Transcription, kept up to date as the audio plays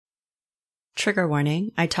Trigger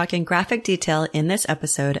warning, I talk in graphic detail in this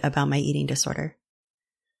episode about my eating disorder.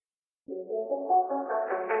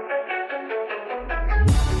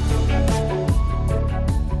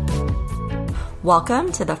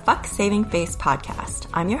 Welcome to the Fuck Saving Face podcast.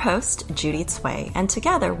 I'm your host, Judy Tsui, and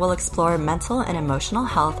together we'll explore mental and emotional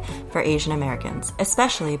health for Asian Americans,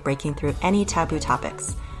 especially breaking through any taboo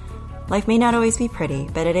topics. Life may not always be pretty,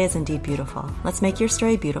 but it is indeed beautiful. Let's make your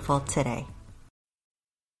story beautiful today.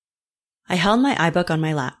 I held my iBook on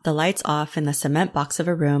my lap, the lights off in the cement box of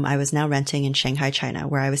a room I was now renting in Shanghai, China,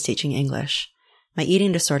 where I was teaching English. My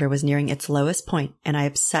eating disorder was nearing its lowest point, and I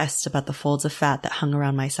obsessed about the folds of fat that hung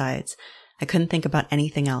around my sides. I couldn't think about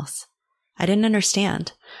anything else. I didn't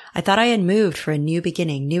understand. I thought I had moved for a new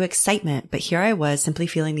beginning, new excitement, but here I was simply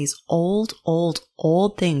feeling these old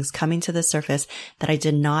things coming to the surface that I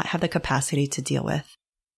did not have the capacity to deal with.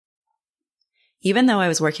 Even though I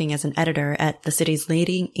was working as an editor at the city's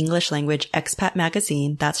leading English language expat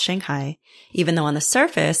magazine, That's Shanghai, even though on the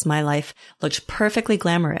surface my life looked perfectly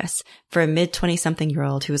glamorous for a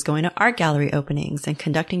mid-20-something-year-old who was going to art gallery openings and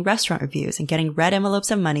conducting restaurant reviews and getting red envelopes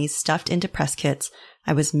of money stuffed into press kits,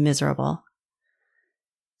 I was miserable.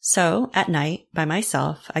 So, at night, by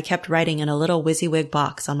myself, I kept writing in a little WYSIWYG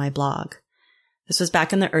box on my blog. This was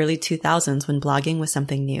back in the early 2000s when blogging was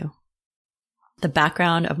something new. The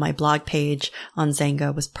background of my blog page on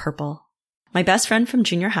Xanga was purple. My best friend from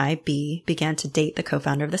junior high, B, began to date the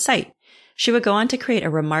co-founder of the site. She would go on to create a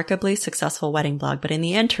remarkably successful wedding blog, but in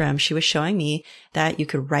the interim, she was showing me that you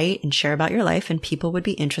could write and share about your life and people would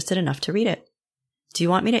be interested enough to read it. Do you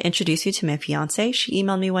want me to introduce you to my fiancé? She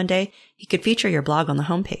emailed me one day. He could feature your blog on the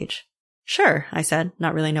homepage. Sure, I said,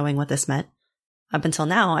 not really knowing what this meant. Up until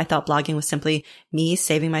now, I thought blogging was simply me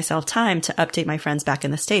saving myself time to update my friends back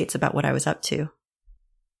in the States about what I was up to.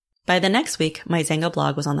 By the next week, my Xanga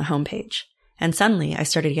blog was on the homepage, and suddenly I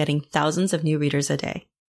started getting thousands of new readers a day.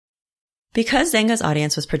 Because Xanga's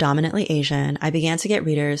audience was predominantly Asian, I began to get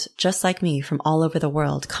readers just like me from all over the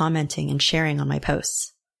world commenting and sharing on my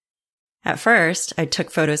posts. At first, I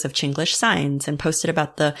took photos of Chinglish signs and posted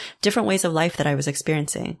about the different ways of life that I was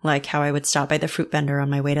experiencing, like how I would stop by the fruit vendor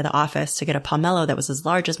on my way to the office to get a pomelo that was as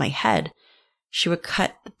large as my head. She would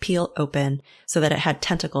cut the peel open so that it had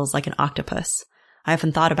tentacles like an octopus. I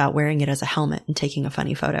often thought about wearing it as a helmet and taking a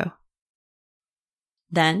funny photo.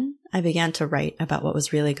 Then I began to write about what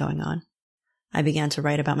was really going on. I began to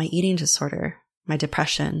write about my eating disorder, my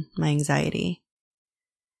depression, my anxiety.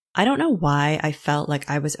 I don't know why I felt like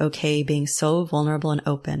I was okay being so vulnerable and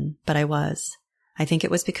open, but I was. I think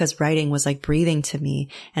it was because writing was like breathing to me,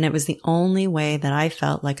 and it was the only way that I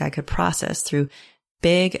felt like I could process through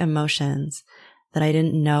big emotions that I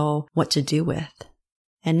didn't know what to do with.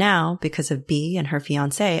 And now, because of B and her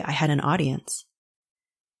fiancé, I had an audience.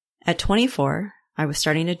 At 24, I was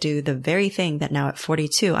starting to do the very thing that now at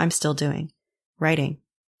 42 I'm still doing. Writing,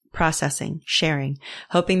 processing, sharing,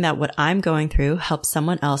 hoping that what I'm going through helps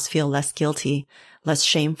someone else feel less guilty, less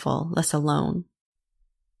shameful, less alone.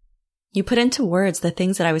 You put into words the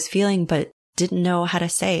things that I was feeling but didn't know how to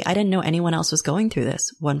say. I didn't know anyone else was going through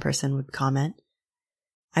this, one person would comment.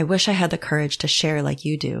 I wish I had the courage to share like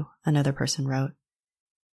you do, another person wrote.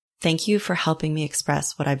 Thank you for helping me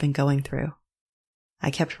express what I've been going through.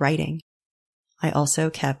 I kept writing. I also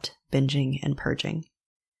kept binging and purging.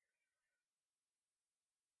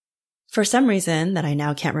 For some reason that I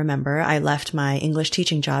now can't remember, I left my English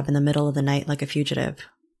teaching job in the middle of the night like a fugitive.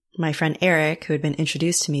 My friend Eric, who had been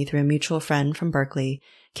introduced to me through a mutual friend from Berkeley,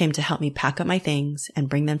 came to help me pack up my things and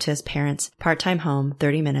bring them to his parents' part-time home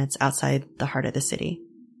 30 minutes outside the heart of the city.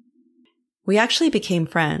 We actually became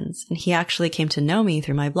friends, and he actually came to know me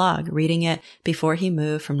through my blog, reading it before he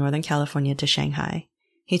moved from Northern California to Shanghai.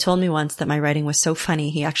 He told me once that my writing was so funny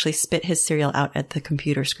he actually spit his cereal out at the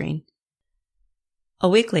computer screen. A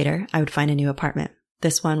week later, I would find a new apartment.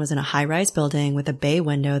 This one was in a high-rise building with a bay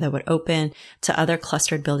window that would open to other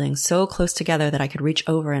clustered buildings so close together that I could reach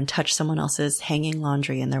over and touch someone else's hanging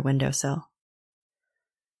laundry in their windowsill.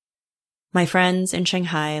 My friends in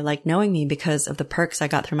Shanghai liked knowing me because of the perks I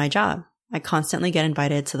got through my job. I constantly get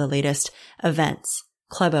invited to the latest events,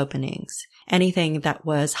 club openings, anything that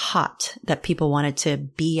was hot that people wanted to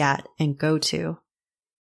be at and go to.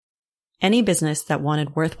 Any business that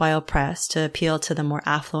wanted worthwhile press to appeal to the more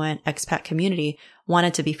affluent expat community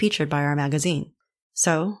wanted to be featured by our magazine.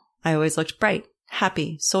 So I always looked bright,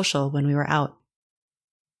 happy, social when we were out.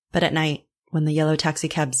 But at night, when the yellow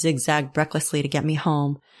taxicab zigzagged recklessly to get me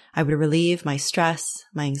home, I would relieve my stress,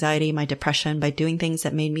 my anxiety, my depression by doing things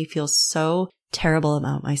that made me feel so terrible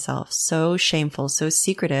about myself, so shameful, so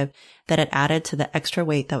secretive that it added to the extra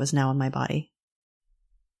weight that was now on my body.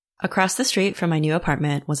 Across the street from my new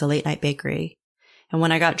apartment was a late-night bakery, and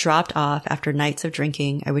when I got dropped off after nights of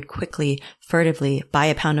drinking, I would quickly, furtively buy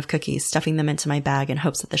a pound of cookies, stuffing them into my bag in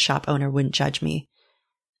hopes that the shop owner wouldn't judge me,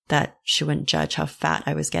 that she wouldn't judge how fat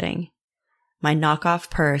I was getting. My knockoff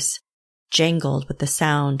purse jangled with the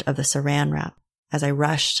sound of the saran wrap as I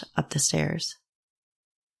rushed up the stairs.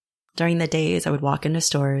 During the days, I would walk into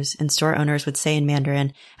stores, and store owners would say in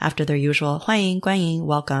Mandarin, after their usual "Huan Guanyin,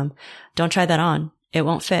 welcome," "Don't try that on. It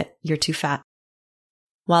won't fit. You're too fat."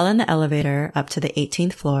 While in the elevator up to the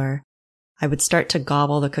 18th floor, I would start to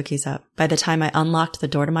gobble the cookies up. By the time I unlocked the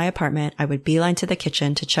door to my apartment, I would beeline to the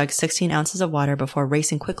kitchen to chug 16 ounces of water before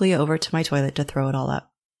racing quickly over to my toilet to throw it all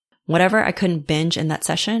up. Whatever I couldn't binge in that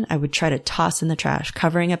session, I would try to toss in the trash,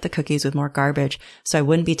 covering up the cookies with more garbage so I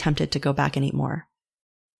wouldn't be tempted to go back and eat more.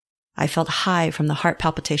 I felt high from the heart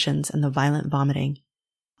palpitations and the violent vomiting.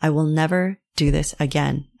 I will never do this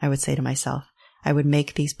again, I would say to myself. I would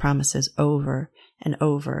make these promises over and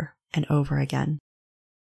over and over again.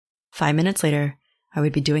 5 minutes later, I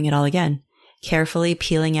would be doing it all again, carefully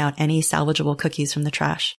peeling out any salvageable cookies from the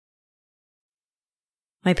trash.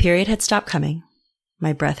 My period had stopped coming.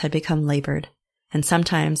 My breath had become labored, and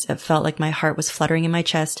sometimes it felt like my heart was fluttering in my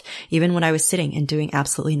chest even when I was sitting and doing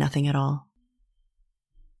absolutely nothing at all.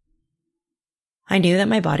 I knew that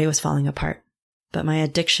my body was falling apart, but my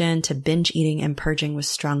addiction to binge eating and purging was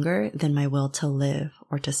stronger than my will to live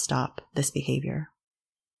or to stop this behavior.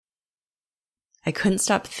 I couldn't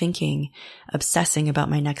stop thinking, obsessing about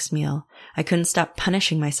my next meal. I couldn't stop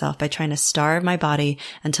punishing myself by trying to starve my body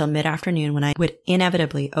until mid-afternoon when I would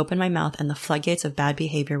inevitably open my mouth and the floodgates of bad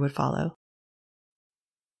behavior would follow.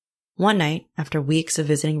 One night, after weeks of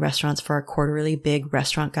visiting restaurants for our quarterly big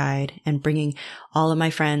restaurant guide and bringing all of my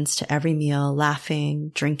friends to every meal, laughing,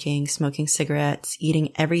 drinking, smoking cigarettes,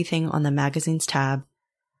 eating everything on the magazine's tab,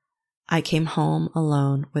 I came home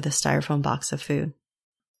alone with a styrofoam box of food.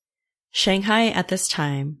 Shanghai at this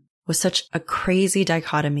time was such a crazy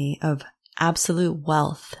dichotomy of absolute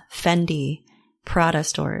wealth, Fendi, Prada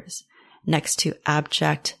stores, next to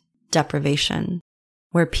abject deprivation,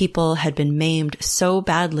 where people had been maimed so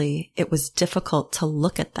badly it was difficult to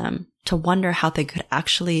look at them, to wonder how they could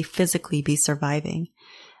actually physically be surviving.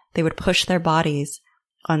 They would push their bodies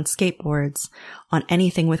on skateboards, on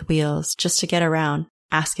anything with wheels, just to get around,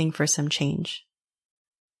 asking for some change.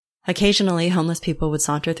 Occasionally, homeless people would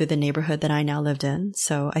saunter through the neighborhood that I now lived in,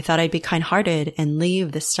 so I thought I'd be kind-hearted and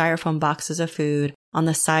leave the styrofoam boxes of food on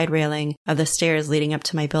the side railing of the stairs leading up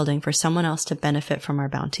to my building for someone else to benefit from our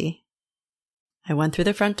bounty. I went through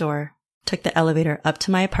the front door, took the elevator up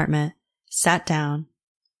to my apartment, sat down,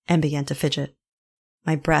 and began to fidget.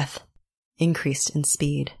 My breath increased in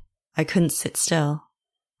speed. I couldn't sit still.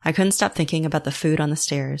 I couldn't stop thinking about the food on the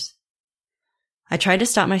stairs. I tried to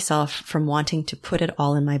stop myself from wanting to put it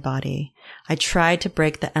all in my body. I tried to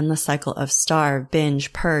break the endless cycle of starve,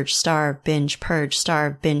 binge, purge, starve, binge, purge,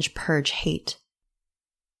 starve, binge, purge, hate.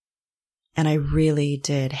 And I really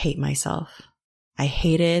did hate myself. I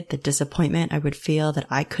hated the disappointment I would feel that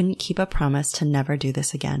I couldn't keep a promise to never do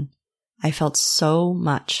this again. I felt so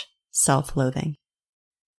much self-loathing.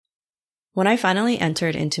 When I finally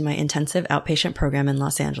entered into my intensive outpatient program in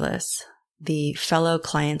Los Angeles, the fellow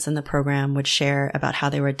clients in the program would share about how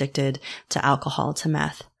they were addicted to alcohol, to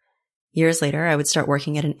meth. Years later, I would start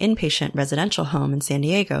working at an inpatient residential home in San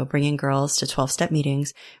Diego, bringing girls to 12-step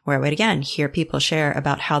meetings where I would again hear people share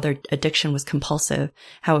about how their addiction was compulsive,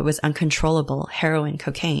 how it was uncontrollable, heroin,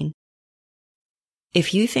 cocaine.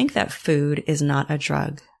 If you think that food is not a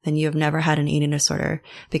drug, then you have never had an eating disorder,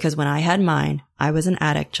 because when I had mine, I was an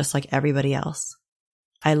addict just like everybody else.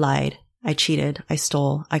 I lied. I cheated, I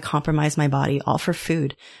stole, I compromised my body, all for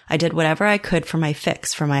food. I did whatever I could for my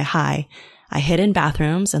fix, for my high. I hid in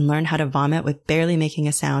bathrooms and learned how to vomit with barely making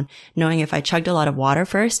a sound, knowing if I chugged a lot of water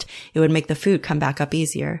first, it would make the food come back up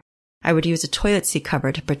easier. I would use a toilet seat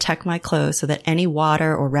cover to protect my clothes so that any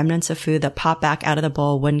water or remnants of food that popped back out of the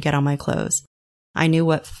bowl wouldn't get on my clothes. I knew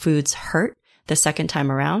what foods hurt the second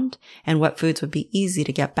time around and what foods would be easy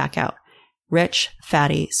to get back out. Rich,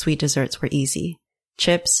 fatty, sweet desserts were easy.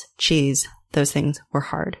 Chips, cheese, those things were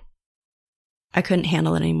hard. I couldn't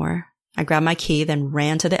handle it anymore. I grabbed my key, then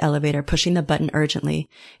ran to the elevator, pushing the button urgently.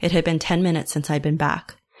 It had been 10 minutes since I'd been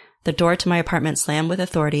back. The door to my apartment slammed with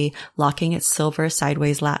authority, locking its silver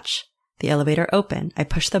sideways latch. The elevator opened. I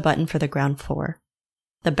pushed the button for the ground floor.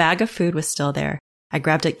 The bag of food was still there. I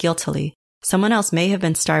grabbed it guiltily. Someone else may have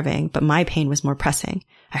been starving, but my pain was more pressing.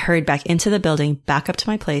 I hurried back into the building, back up to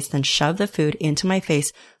my place, then shoved the food into my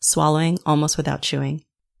face, swallowing almost without chewing.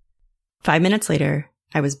 5 minutes later,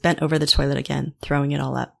 I was bent over the toilet again, throwing it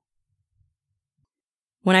all up.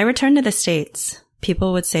 When I returned to the States,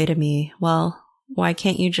 people would say to me, well, why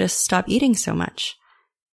can't you just stop eating so much?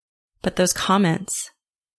 But those comments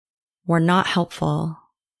were not helpful,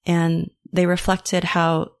 and they reflected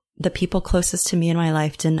how the people closest to me in my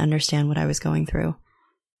life didn't understand what I was going through.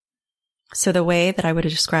 So the way that I would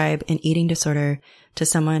describe an eating disorder to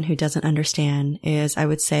someone who doesn't understand is I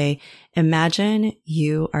would say, imagine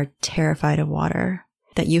you are terrified of water,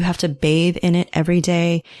 that you have to bathe in it every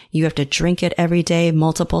day. You have to drink it every day,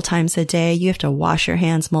 multiple times a day. You have to wash your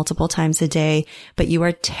hands multiple times a day, but you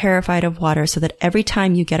are terrified of water so that every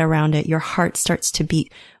time you get around it, your heart starts to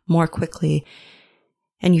beat more quickly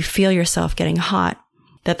and you feel yourself getting hot,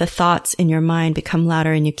 that the thoughts in your mind become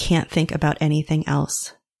louder and you can't think about anything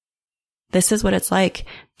else. This is what it's like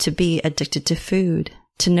to be addicted to food,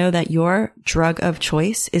 to know that your drug of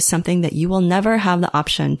choice is something that you will never have the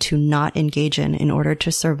option to not engage in order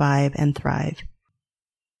to survive and thrive.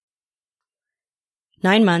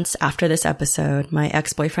 9 months after this episode, my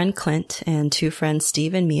ex-boyfriend Clint and 2 friends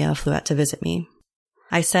Steve and Mia flew out to visit me.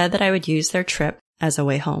 I said that I would use their trip as a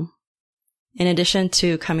way home. In addition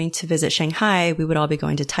to coming to visit Shanghai, we would all be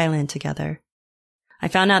going to Thailand together. I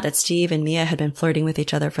found out that Steve and Mia had been flirting with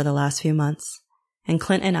each other for the last few months, and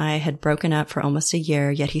Clint and I had broken up for almost a year,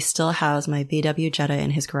 yet he still housed my VW Jetta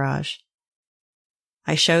in his garage.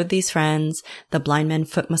 I showed these friends the blind men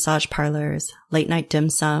foot massage parlors, late night dim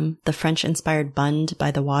sum, the French-inspired Bund by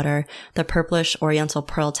the water, the purplish Oriental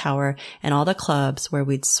Pearl Tower, and all the clubs where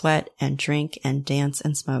we'd sweat and drink and dance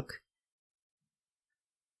and smoke.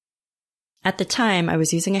 At the time, I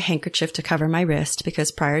was using a handkerchief to cover my wrist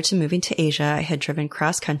because prior to moving to Asia, I had driven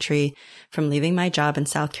cross-country from leaving my job in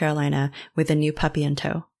South Carolina with a new puppy in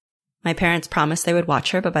tow. My parents promised they would watch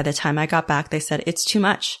her, but by the time I got back, they said, it's too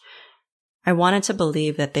much. I wanted to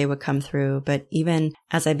believe that they would come through, but even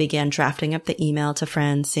as I began drafting up the email to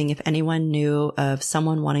friends, seeing if anyone knew of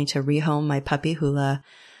someone wanting to rehome my puppy Hula,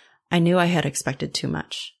 I knew I had expected too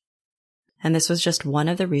much. And this was just one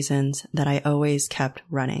of the reasons that I always kept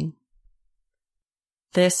running.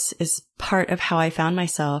 This is part of how I found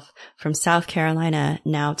myself from South Carolina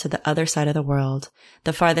now to the other side of the world,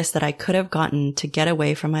 the farthest that I could have gotten to get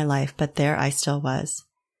away from my life, but there I still was.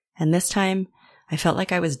 And this time, I felt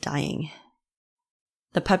like I was dying.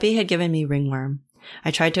 The puppy had given me ringworm.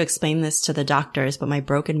 I tried to explain this to the doctors, but my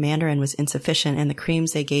broken Mandarin was insufficient and the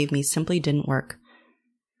creams they gave me simply didn't work.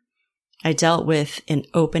 I dealt with an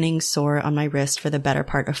opening sore on my wrist for the better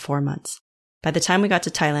part of 4 months. By the time we got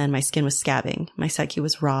to Thailand, my skin was scabbing. My psyche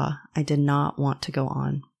was raw. I did not want to go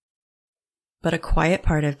on. But a quiet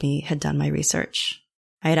part of me had done my research.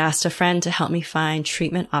 I had asked a friend to help me find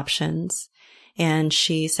treatment options, and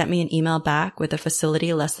she sent me an email back with a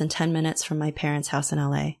facility less than 10 minutes from my parents' house in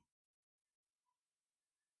LA.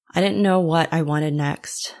 I didn't know what I wanted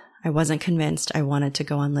next. I wasn't convinced I wanted to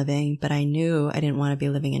go on living, but I knew I didn't want to be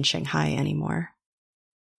living in Shanghai anymore.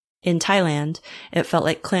 In Thailand, it felt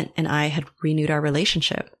like Clint and I had renewed our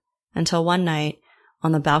relationship until one night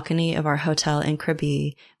on the balcony of our hotel in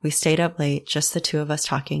Krabi, we stayed up late, just the 2 of us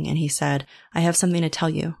talking, and he said, I have something to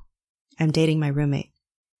tell you. I'm dating my roommate.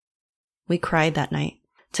 We cried that night.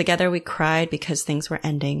 Together we cried because things were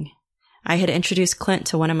ending. I had introduced Clint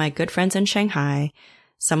to one of my good friends in Shanghai,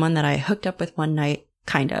 someone that I hooked up with one night,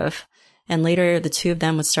 kind of, and later the 2 of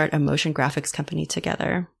them would start a motion graphics company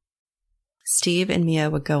together. Steve and Mia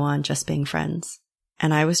would go on just being friends,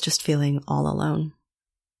 and I was just feeling all alone.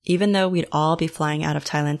 Even though we'd all be flying out of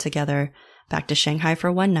Thailand together back to Shanghai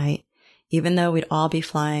for one night, even though we'd all be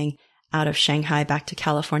flying out of Shanghai back to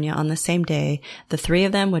California on the same day, the 3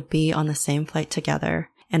 of them would be on the same flight together,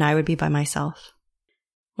 and I would be by myself.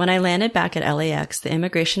 When I landed back at LAX, the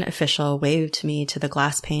immigration official waved me to the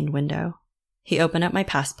glass-paned window. He opened up my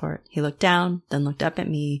passport. He looked down, then looked up at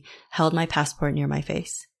me, held my passport near my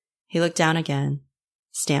face. He looked down again,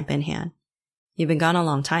 stamp in hand. You've been gone a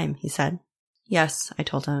long time, he said. Yes, I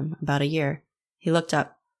told him, about a year. He looked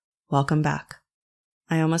up. Welcome back.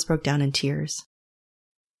 I almost broke down in tears.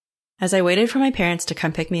 As I waited for my parents to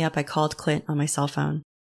come pick me up, I called Clint on my cell phone.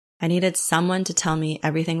 I needed someone to tell me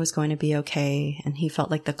everything was going to be okay, and he felt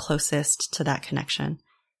like the closest to that connection.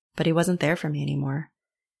 But he wasn't there for me anymore.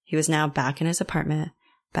 He was now back in his apartment,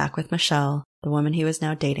 back with Michelle, the woman he was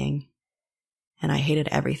now dating. And I hated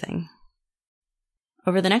everything.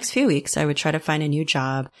 Over the next few weeks, I would try to find a new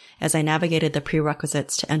job as I navigated the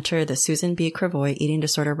prerequisites to enter the Susan B. Cravoy Eating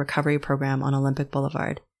Disorder Recovery Program on Olympic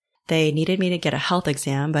Boulevard. They needed me to get a health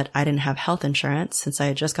exam, but I didn't have health insurance since I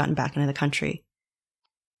had just gotten back into the country.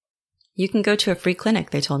 You can go to a free clinic,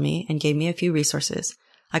 they told me, and gave me a few resources.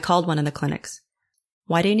 I called one of the clinics.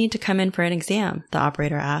 Why do you need to come in for an exam? The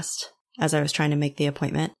operator asked as I was trying to make the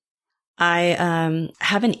appointment. I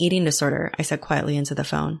have an eating disorder, I said quietly into the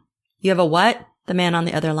phone. You have a what? The man on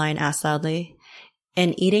the other line asked loudly.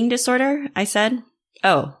 An eating disorder? I said.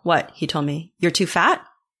 Oh, what? He told me. You're too fat?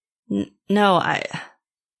 No, I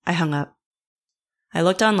hung up. I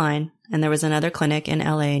looked online, and there was another clinic in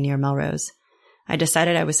LA near Melrose. I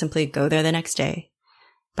decided I would simply go there the next day.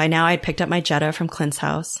 By now, I'd picked up my Jetta from Clint's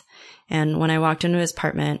house, and when I walked into his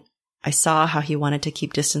apartment, I saw how he wanted to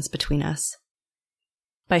keep distance between us.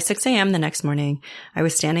 By 6 a.m. the next morning, I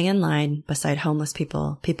was standing in line beside homeless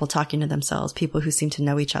people, people talking to themselves, people who seemed to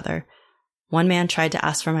know each other. One man tried to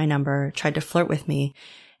ask for my number, tried to flirt with me,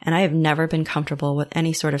 and I have never been comfortable with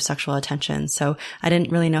any sort of sexual attention, so I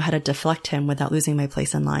didn't really know how to deflect him without losing my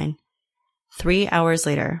place in line. 3 hours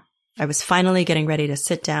later, I was finally getting ready to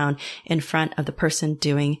sit down in front of the person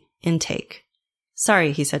doing intake.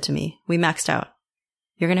 Sorry, he said to me, we maxed out.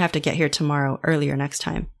 You're going to have to get here tomorrow, earlier next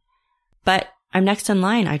time. But I'm next in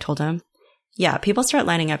line, I told him. Yeah, people start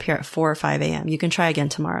lining up here at 4 or 5 a.m. You can try again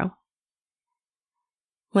tomorrow.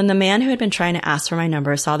 When the man who had been trying to ask for my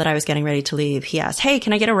number saw that I was getting ready to leave, he asked, Hey,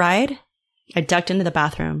 can I get a ride? I ducked into the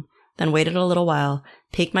bathroom, then waited a little while,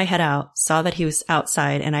 peeked my head out, saw that he was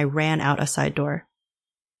outside, and I ran out a side door.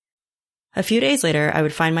 A few days later, I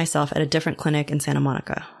would find myself at a different clinic in Santa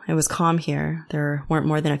Monica. It was calm here. There weren't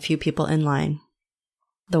more than a few people in line.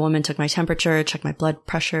 The woman took my temperature, checked my blood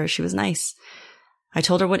pressure. She was nice. I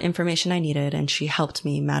told her what information I needed, and she helped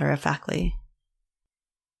me matter-of-factly.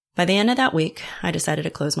 By the end of that week, I decided to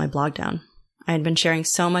close my blog down. I had been sharing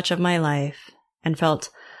so much of my life and felt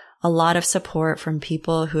a lot of support from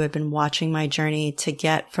people who had been watching my journey to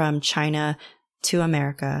get from China to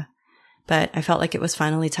America, but I felt like it was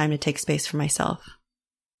finally time to take space for myself.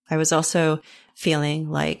 I was also feeling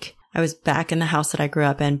like I was back in the house that I grew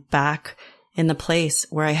up in, back in the place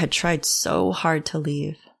where I had tried so hard to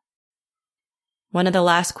leave. One of the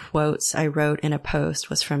last quotes I wrote in a post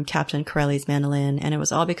was from Captain Corelli's Mandolin, and it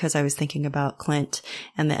was all because I was thinking about Clint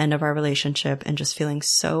and the end of our relationship and just feeling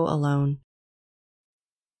so alone.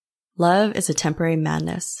 Love is a temporary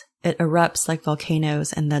madness. It erupts like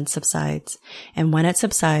volcanoes and then subsides. And when it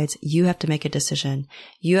subsides, you have to make a decision.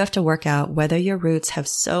 You have to work out whether your roots have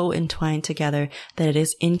so entwined together that it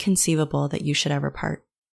is inconceivable that you should ever part.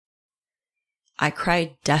 I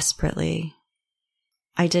cried desperately.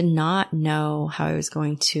 I did not know how I was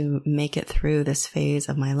going to make it through this phase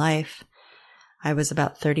of my life. I was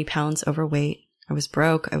about 30 pounds overweight. I was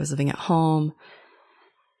broke. I was living at home.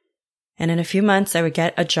 And in a few months, I would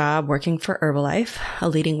get a job working for Herbalife, a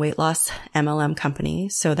leading weight loss MLM company,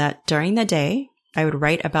 so that during the day, I would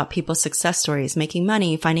write about people's success stories, making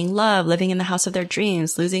money, finding love, living in the house of their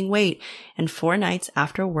dreams, losing weight. And 4 nights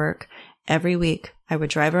after work, every week, I would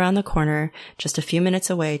drive around the corner just a few minutes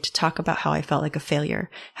away to talk about how I felt like a failure,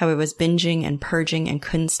 how I was binging and purging and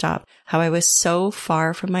couldn't stop, how I was so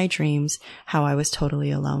far from my dreams, how I was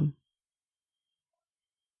totally alone.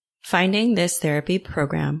 Finding this therapy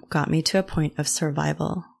program got me to a point of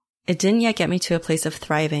survival. It didn't yet get me to a place of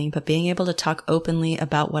thriving, but being able to talk openly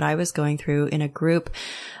about what I was going through in a group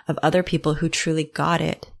of other people who truly got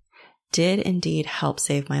it did indeed help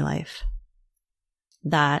save my life.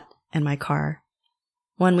 That and my car.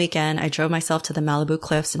 One weekend, I drove myself to the Malibu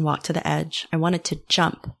cliffs and walked to the edge. I wanted to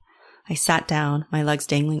jump. I sat down, my legs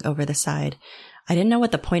dangling over the side. I didn't know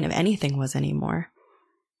what the point of anything was anymore.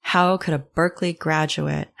 How could a Berkeley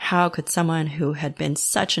graduate, how could someone who had been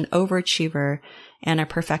such an overachiever and a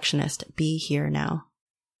perfectionist be here now?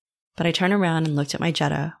 But I turned around and looked at my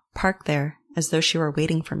Jetta, parked there as though she were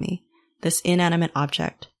waiting for me, this inanimate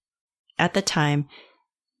object. At the time,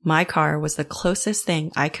 my car was the closest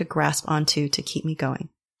thing I could grasp onto to keep me going.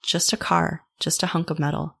 Just a car, just a hunk of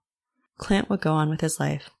metal. Clint would go on with his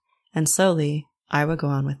life, and slowly, I would go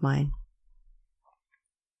on with mine.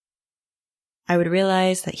 I would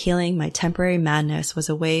realize that healing my temporary madness was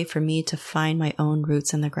a way for me to find my own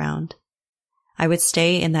roots in the ground. I would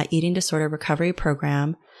stay in that eating disorder recovery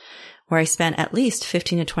program where I spent at least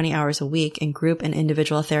 15 to 20 hours a week in group and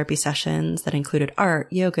individual therapy sessions that included art,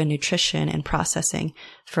 yoga, nutrition, and processing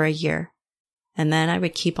for a year. And then I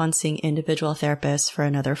would keep on seeing individual therapists for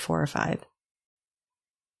another 4 or 5.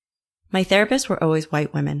 My therapists were always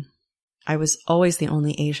white women. I was always the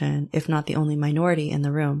only Asian, if not the only minority in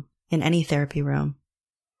the room, in any therapy room.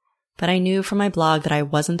 But I knew from my blog that I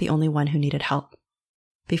wasn't the only one who needed help.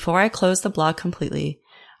 Before I closed the blog completely,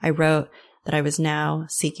 I wrote that I was now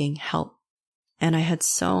seeking help. And I had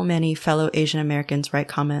so many fellow Asian Americans write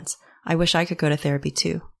comments, I wish I could go to therapy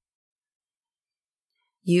too.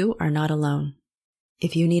 You are not alone.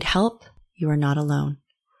 If you need help, you are not alone.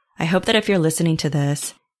 I hope that if you're listening to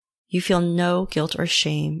this, You feel no guilt or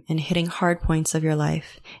shame in hitting hard points of your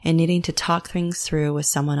life and needing to talk things through with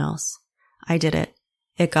someone else. I did it.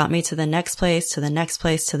 It got me to the next place, to the next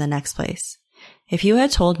place, to the next place. If you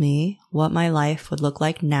had told me what my life would look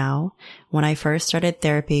like now when I first started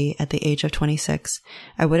therapy at the age of 26,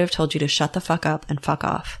 I would have told you to shut the fuck up and fuck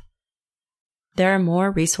off. There are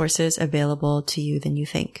more resources available to you than you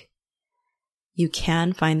think. You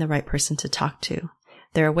can find the right person to talk to.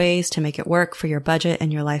 There are ways to make it work for your budget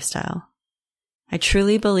and your lifestyle. I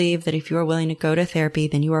truly believe that if you are willing to go to therapy,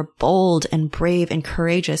 then you are bold and brave and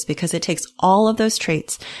courageous, because it takes all of those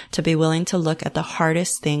traits to be willing to look at the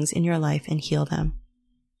hardest things in your life and heal them.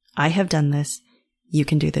 I have done this. You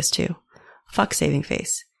can do this too. Fuck saving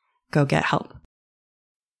face. Go get help.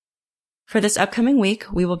 For this upcoming week,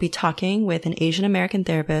 we will be talking with an Asian American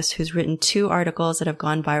therapist who's written 2 articles that have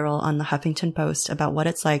gone viral on the Huffington Post about what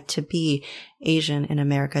it's like to be Asian in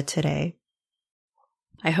America today.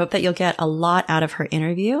 I hope that you'll get a lot out of her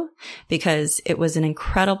interview, because it was an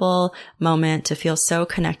incredible moment to feel so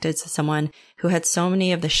connected to someone who had so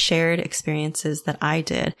many of the shared experiences that I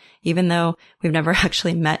did, even though we've never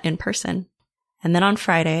actually met in person. And then on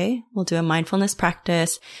Friday, we'll do a mindfulness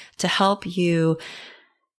practice to help you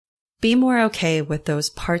be more okay with those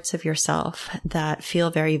parts of yourself that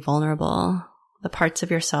feel very vulnerable, the parts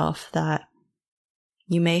of yourself that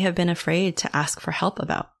you may have been afraid to ask for help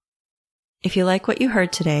about. If you like what you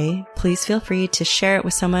heard today, please feel free to share it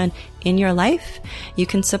with someone in your life. You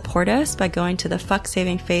can support us by going to the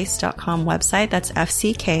fucksavingface.com website, that's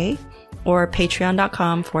FCK, or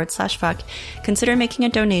patreon.com/fuck. Consider making a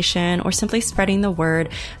donation or simply spreading the word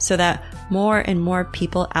so that more and more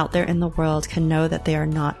people out there in the world can know that they are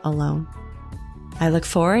not alone. I look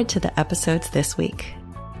forward to the episodes this week.